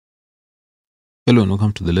Hello and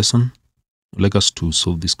welcome to the lesson. I'd like us to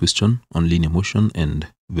solve this question on linear motion and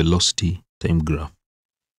velocity time graph.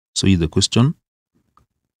 So here's the question.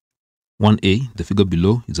 1a, the figure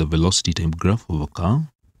below is a velocity time graph of a car.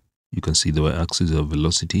 You can see the y-axis of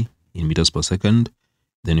velocity in meters per second.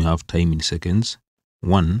 Then you have time in seconds.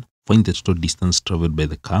 1, find the total distance traveled by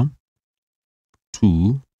the car.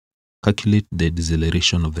 2, calculate the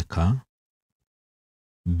deceleration of the car.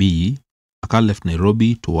 B, a car left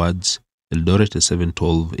Nairobi towards Eldoret at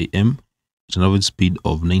 7:12 a.m. at an average speed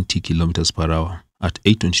of 90 kilometers per hour. At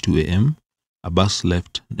 8:22 a.m., a bus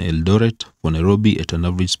left Eldoret for Nairobi at an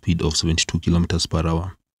average speed of 72 kilometers per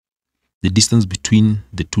hour. The distance between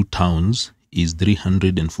the two towns is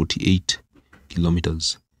 348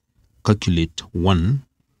 kilometers. Calculate 1,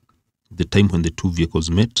 the time when the two vehicles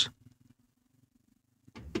met.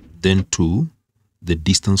 Then 2, the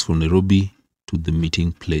distance from Nairobi to the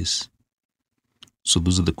meeting place. So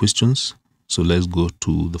those are the questions. So let's go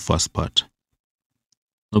to the first part.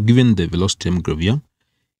 Now, given the velocity time graph here,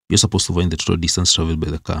 you're supposed to find the total distance traveled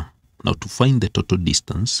by the car. Now, to find the total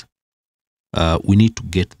distance, we need to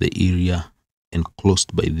get the area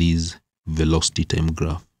enclosed by this velocity time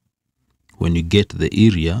graph. When you get the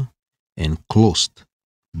area enclosed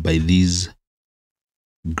by this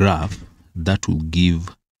graph, that will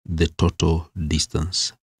give the total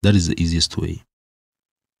distance. That is the easiest way.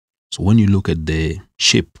 So when you look at the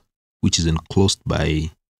shape which is enclosed by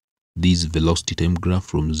this velocity time graph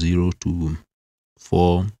from 0 to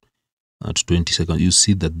 4 to 20 seconds, you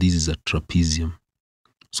see that this is a trapezium.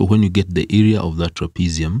 So when you get the area of that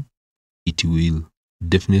trapezium, it will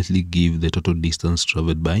definitely give the total distance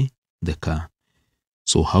traveled by the car.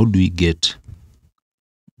 So how do we get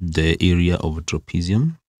the area of a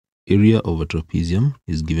trapezium? Area of a trapezium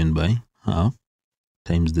is given by half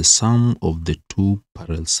times the sum of the two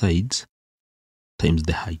parallel sides times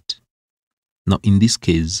the height. Now in this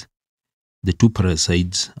case, the two parallel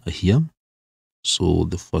sides are here. So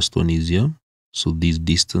the first one is here. So this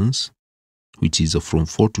distance, which is from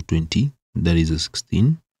 4 to 20, that is a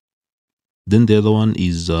 16. Then the other one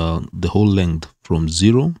is the whole length from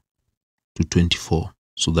 0 to 24.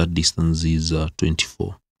 So that distance is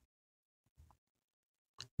 24.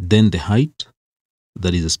 Then the height,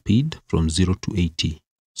 that is the speed from 0 to 80.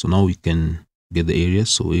 So now we can get the area.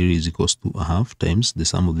 So area is equals to a half times the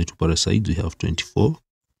sum of the two parallel sides. We have 24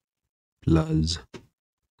 plus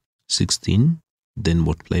 16, then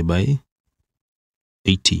multiply by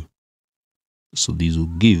 80. So this will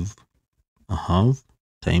give a half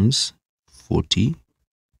times 40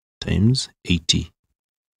 times 80.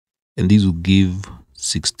 And this will give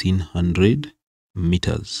 1600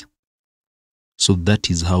 meters. So that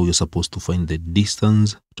is how you're supposed to find the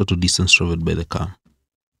distance, total distance traveled by the car.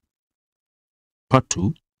 Part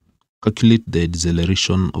 2, calculate the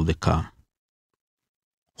deceleration of the car.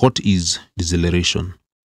 What is deceleration?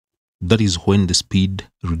 That is when the speed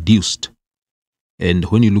reduced. And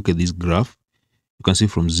when you look at this graph, you can see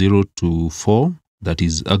from 0 to 4, that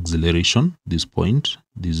is acceleration, this point,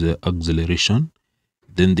 this is acceleration.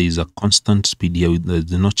 Then there is a constant speed here with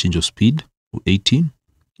the no change of speed, 80,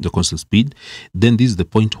 the constant speed. Then this is the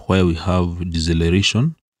point where we have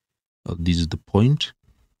deceleration. This is the point.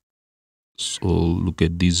 So look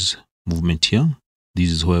at this movement here. This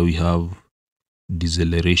is where we have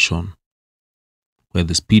deceleration, where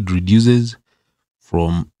the speed reduces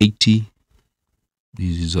from 80,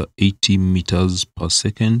 this is 80 meters per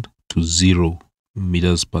second to 0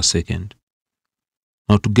 meters per second.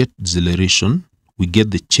 Now to get deceleration, we get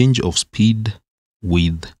the change of speed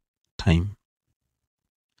with time.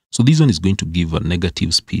 So this one is going to give a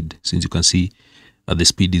negative speed, since you can see the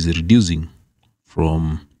speed is reducing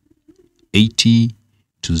from 80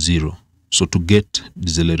 to 0. So to get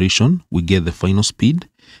deceleration, we get the final speed.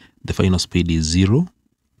 The final speed is 0.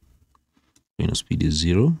 Final speed is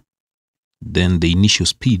 0. Then the initial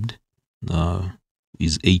speed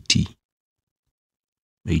is 80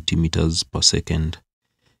 meters per second.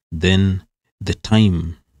 Then the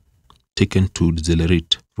time taken to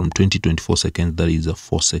decelerate from 20 to 24 seconds, that is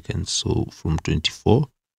 4 seconds. So from 24,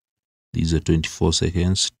 these are 24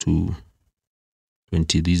 seconds to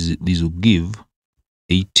 20. These will give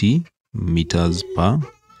 80 meters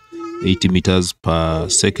per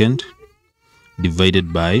second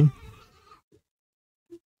divided by,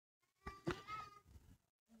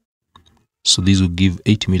 so these will give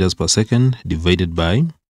 80 meters per second divided by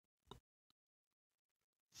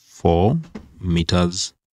 4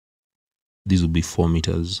 meters. This will be 4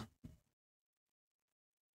 meters.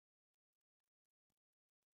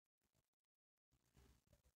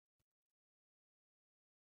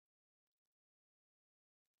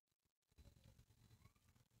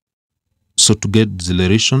 So to get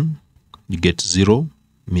deceleration, you get 0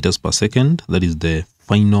 meters per second. That is the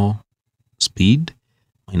final speed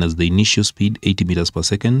minus the initial speed, 80 meters per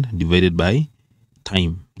second, divided by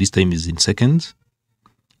time. This time is in seconds.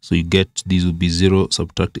 So you get, this will be 0,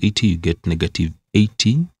 subtract 80, you get negative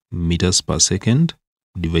 80 meters per second,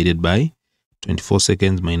 divided by 24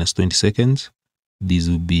 seconds minus 20 seconds. This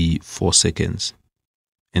will be 4 seconds.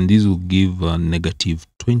 And this will give negative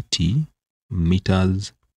 20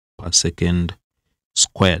 meters per second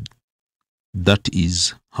squared. That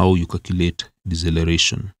is how you calculate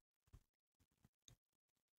deceleration.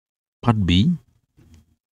 Part B,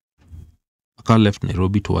 a car left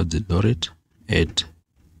Nairobi towards Eldoret at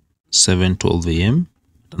 7:12 a.m.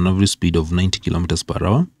 at an average speed of 90 kilometers per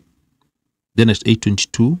hour. Then at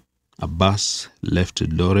 8:22, a bus left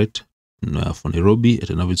Eldoret for Nairobi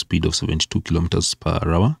at an average speed of 72 kilometers per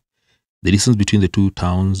hour. The distance between the two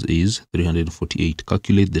towns is 348.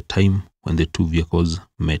 Calculate the time when the two vehicles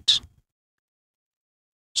met.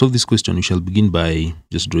 Solve this question. We shall begin by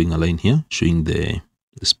just drawing a line here, showing the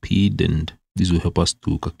speed, and this will help us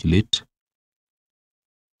to calculate.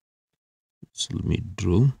 So let me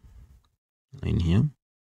draw a line here.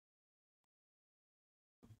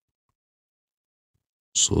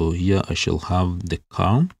 So here I shall have the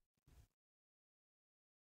car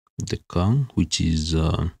which is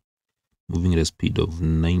moving at a speed of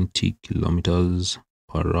 90 kilometers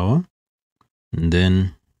per hour, and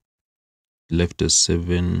then left at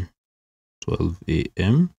 7:12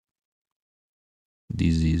 a.m.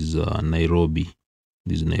 This is Nairobi.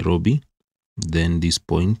 This is Nairobi. Then this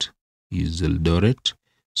point is Eldoret.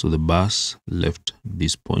 So the bus left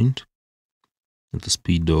this point at the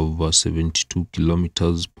speed of 72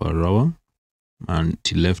 kilometers per hour, and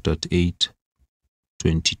it left at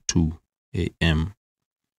 8:22 a.m.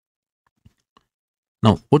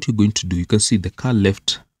 Now, what you're going to do, you can see the car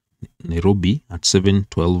left Nairobi at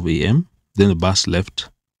 7:12 a.m. Then the bus left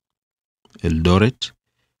Eldoret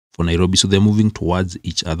for Nairobi. So they're moving towards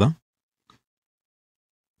each other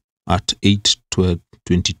at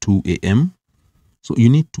 8:22 a.m. So you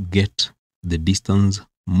need to get the distance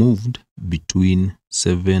moved between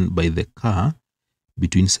by the car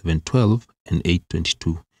between 7:12 and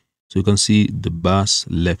 8:22. So you can see the bus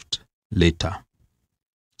left later.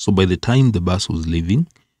 So by the time the bus was leaving,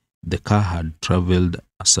 the car had traveled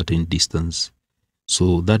a certain distance.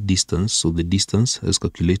 So that distance, so the distance, let's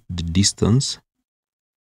calculate the distance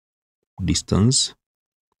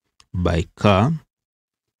by car,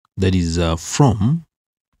 that is from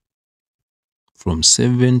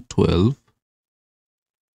 7:12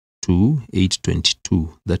 to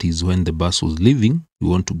 8:22. That is when the bus was leaving. We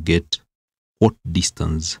want to get what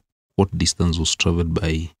distance was traveled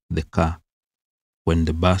by the car when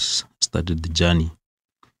the bus started the journey.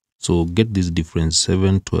 So get this difference,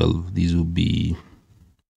 7:12, this will be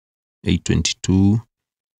 8:22.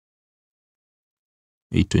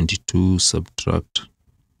 8:22 subtract,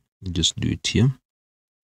 just do it here.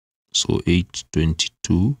 So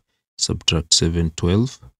 8:22 subtract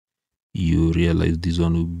 7:12, you realize this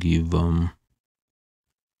one will give 1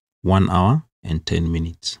 hour and 10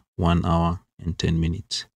 minutes. 1 hour and 10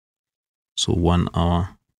 minutes. So 1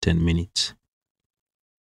 hour 10 minutes.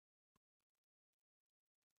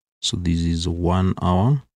 So this is 1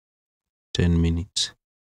 hour 10 minutes.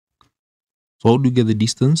 So how do you get the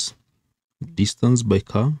distance? Distance by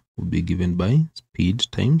car will be given by speed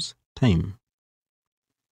times time.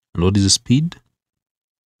 And what is the speed?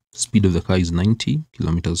 Speed of the car is 90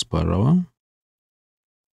 kilometers per hour.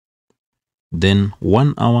 Then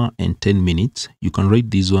 1 hour and 10 minutes. You can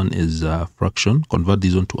write this one as a fraction. Convert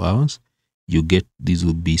this one to hours. You get, this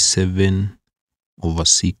will be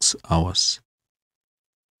 7/6 hours.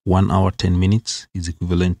 1 hour 10 minutes is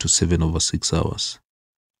equivalent to 7/6 hours.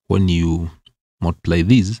 When you multiply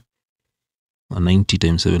these, 90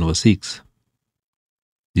 times 7/6,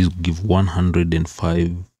 this will give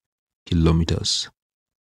 105 kilometers.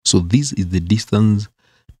 So this is the distance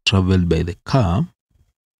traveled by the car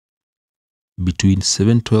between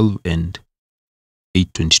 7:12 and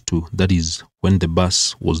 8:22. That is when the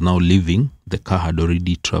bus was now leaving, the car had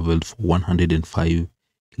already traveled for 105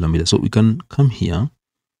 kilometers. So we can come here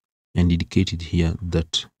and indicate it here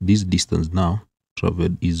that this distance now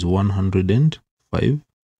traveled is 105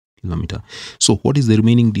 kilometers. So what is the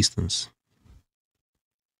remaining distance?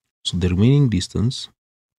 So the remaining distance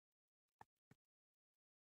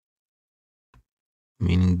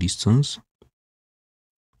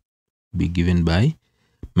be given by,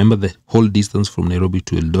 remember the whole distance from Nairobi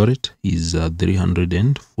to Eldoret is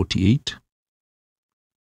 348.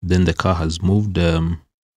 Then the car has moved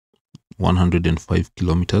 105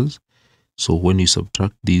 kilometers. So when you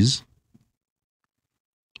subtract these,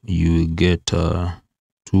 you will get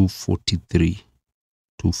 243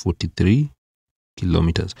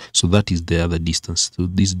 kilometers. So that is the other distance. So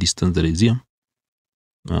this distance that is here,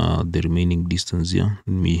 the remaining distance here,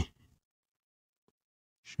 let me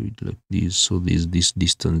show it like this. So this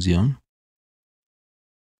distance here,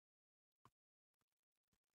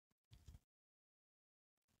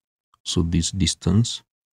 so this distance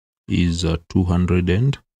is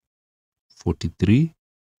 243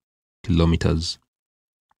 kilometers.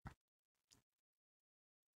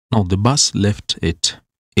 Now the bus left at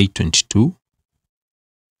 8:22,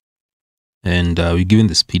 and we're given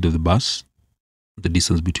the speed of the bus, the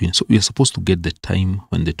distance between. So we are supposed to get the time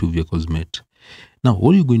when the two vehicles met. Now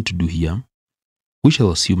what are you going to do here? We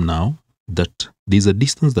shall assume now that there's a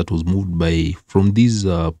distance that was moved by from this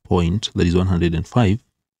point, that is 105.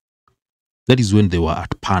 That is when they were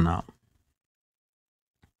at Pana.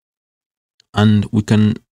 And we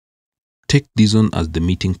can take this one as the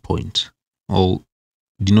meeting point, or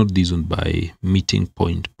denote this one by meeting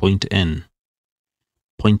point, point N.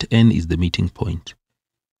 Point N is the meeting point.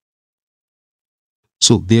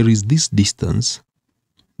 So there is this distance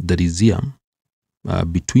that is here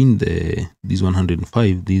between this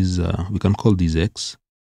 105, this we can call this X,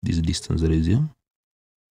 this distance that is here.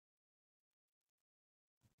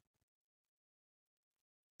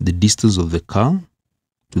 The distance of the car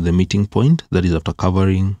to the meeting point, that is after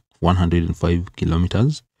covering 105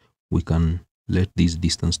 kilometers, we can let this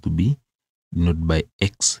distance to be denoted by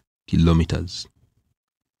X kilometers.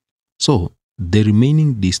 So the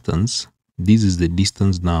remaining distance, this is the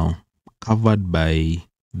distance now covered by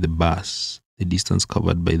the bus, the distance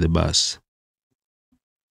covered by the bus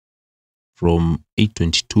from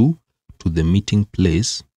 8:22 to the meeting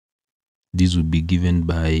place. This will be given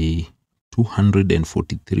by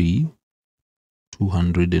 243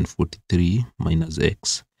 minus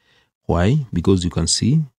X. Why? Because you can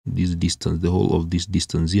see this distance, the whole of this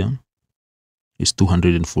distance here is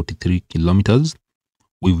 243 kilometers.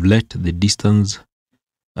 We've let the distance,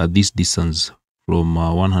 this distance from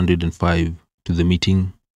 105 to the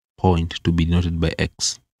meeting point to be denoted by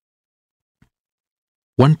X.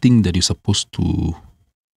 One thing that you're supposed to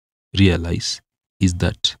realize is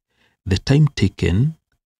that the time taken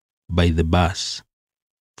by the bus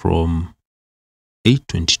from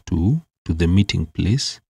 8:22 to the meeting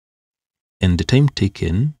place and the time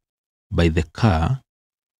taken by the car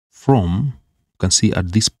from, you can see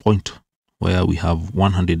at this point where we have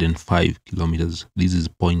 105 kilometers, this is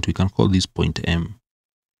point, we can call this point M.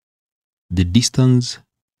 The distance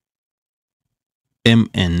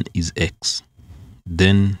MN is X.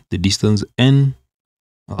 Then the distance N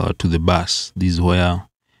to the bus, this is where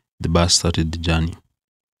the bus started the journey.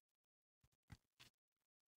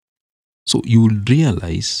 So you will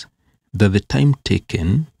realize that the time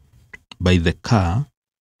taken by the car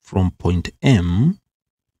from point M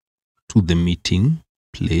to the meeting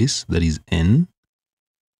place, that is N,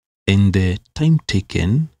 and the time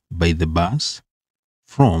taken by the bus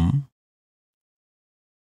from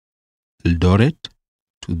Eldoret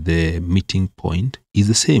to the meeting point is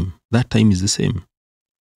the same. That time is the same.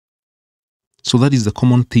 So that is the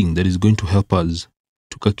common thing that is going to help us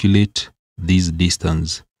to calculate this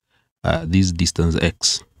distance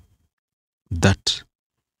X. That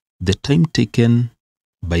the time taken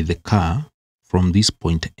by the car from this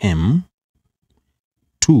point M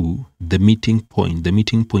to the meeting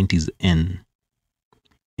point is N,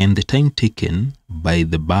 and the time taken by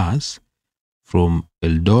the bus from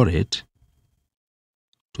Eldoret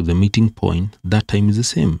to the meeting point, that time is the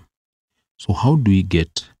same. So how do we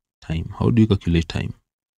get time? How do you calculate time?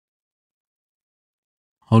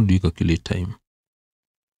 How do you calculate time?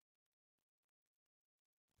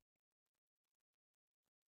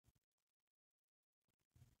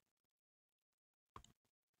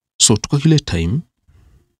 So to calculate time,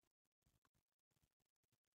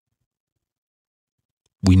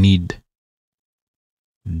 we need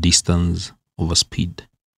distance over speed.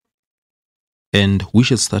 And we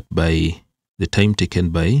shall start by the time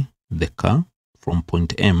taken by the car from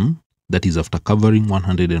point M, that is after covering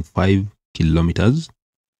 105 kilometers.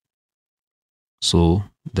 So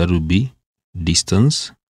that will be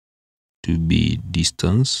distance to be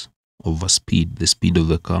distance over speed. The speed of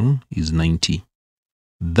the car is 90.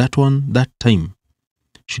 That time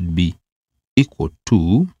should be equal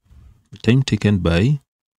to the time taken by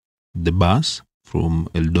the bus from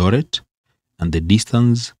Eldoret, and the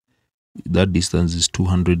distance, that distance is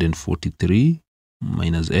 243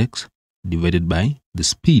 minus X divided by the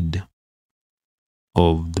speed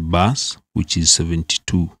of the bus, which is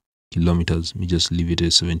 72 kilometers. Let me just leave it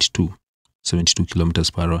as 72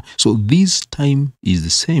 kilometers per hour. So this time is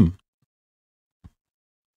the same.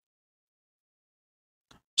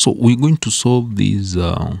 So we're going to solve this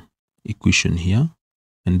equation here,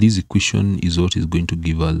 and this equation is what is going to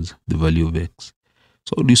give us the value of x.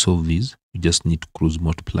 So how do you solve this? You just need to cross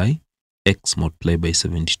multiply. X multiplied by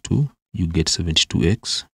 72, you get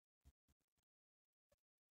 72x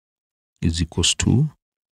is equals to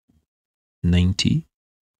 90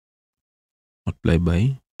 multiplied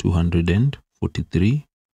by 243,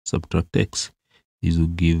 subtract x. This will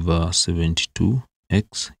give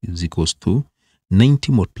 72x is equals to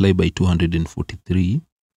 90 multiplied by 243,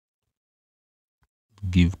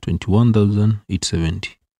 give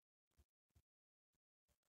 21,870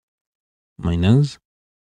 minus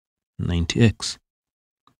 90x.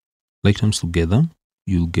 Like terms together,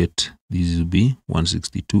 you'll get this will be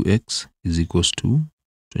 162x is equals to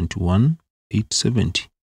 21,870.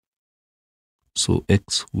 So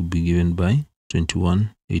x will be given by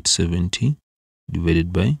 21,870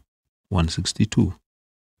 divided by 162.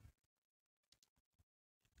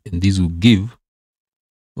 And this will give,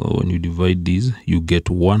 when you divide these, you get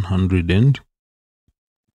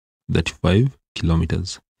 135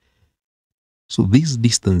 kilometers. So this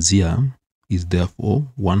distance here is therefore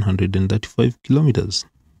 135 kilometers.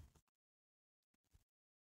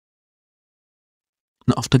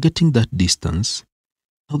 Now, after getting that distance,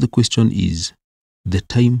 now the question is the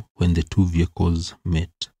time when the two vehicles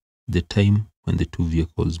met. The time when the two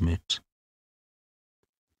vehicles met.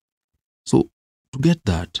 So to get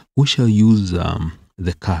that, we shall use the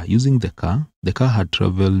car. Using the car had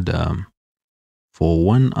traveled for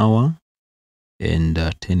 1 hour and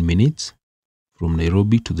 10 minutes from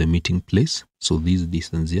Nairobi to the meeting place. So this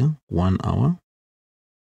distance here, 1 hour,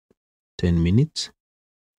 10 minutes.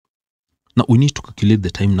 Now we need to calculate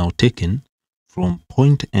the time now taken from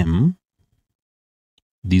point M.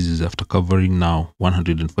 This is after covering now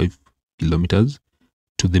 105 kilometers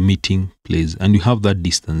to the meeting place. And you have that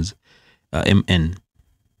distance, MN,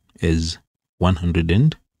 is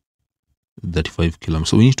 135 kilometers.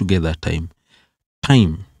 So we need to get that time.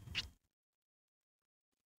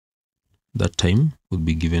 That time will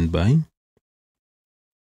be given by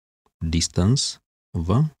distance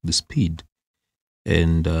over the speed.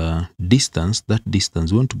 And distance, we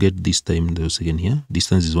want to get this time in the second here.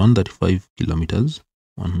 Distance is 135 kilometers,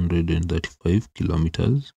 135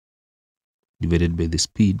 kilometers divided by the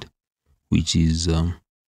speed, which is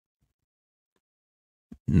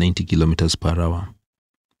 90 kilometers per hour.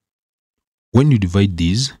 When you divide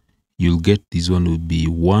these, you'll get this one will be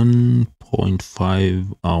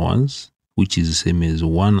 1.5 hours, which is the same as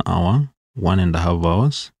 1 hour, 1.5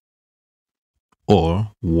 hours,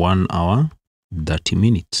 or 1 hour, 30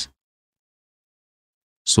 minutes.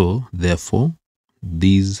 So therefore,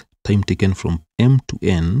 this time taken from M to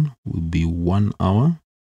N will be 1 hour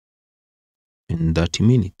and 30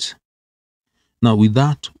 minutes. Now with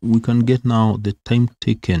that, we can get now the time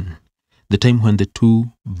taken, the time when the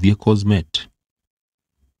two vehicles met.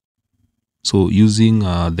 So using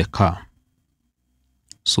the car.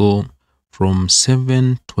 So from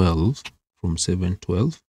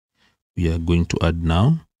 7:12, we are going to add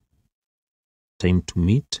now time to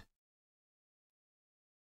meet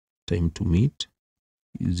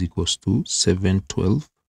is equals to 7:12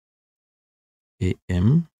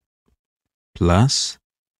 a.m. plus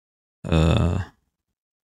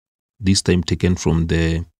this time taken from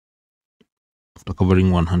the, after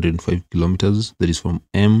covering 105 kilometers, that is from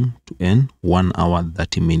M to N, 1 hour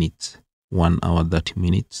 30 minutes. 1 hour 30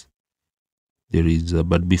 minutes. There is,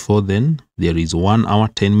 but before then, there is 1 hour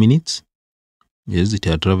 10 minutes. Yes, it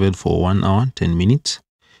had traveled for 1 hour 10 minutes.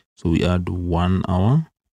 So we add 1 hour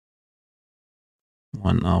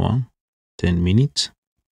 10 minutes.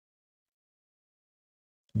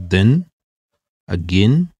 Then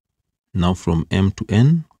again, now from M to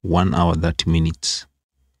N, 1 hour 30 minutes.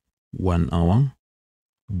 1 hour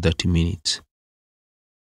 30 minutes.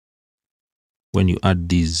 When you add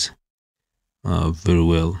these very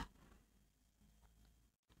well,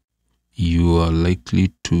 you are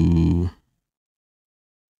likely to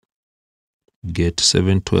get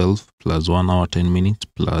 7:12 plus 1 hour 10 minutes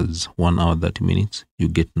plus 1 hour 30 minutes. You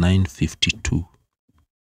get 9:52.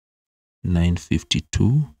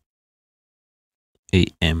 9:52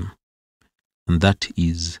 a.m. And that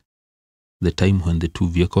is the time when the two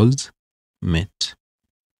vehicles met.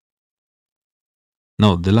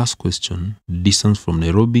 Now the last question, distance from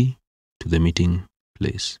Nairobi to the meeting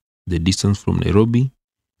place. The distance from Nairobi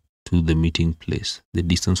to the meeting place. The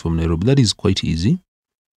distance from Nairobi. That is quite easy.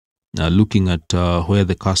 Looking at where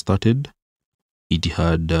the car started, it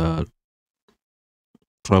had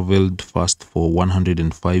traveled first for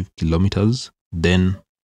 105 kilometers, then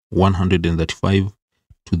 135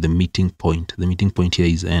 to the meeting point. The meeting point here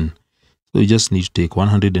is N. So you just need to take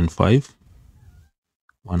 105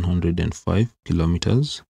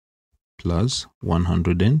 kilometers plus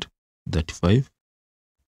 135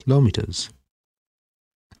 kilometers,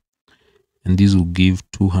 and this will give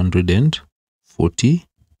 240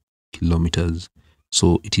 kilometers.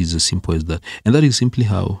 So it is as simple as that, and that is simply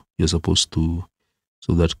how you're supposed to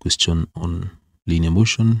solve that question on linear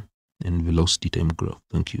motion and velocity time graph.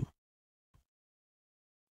 Thank you.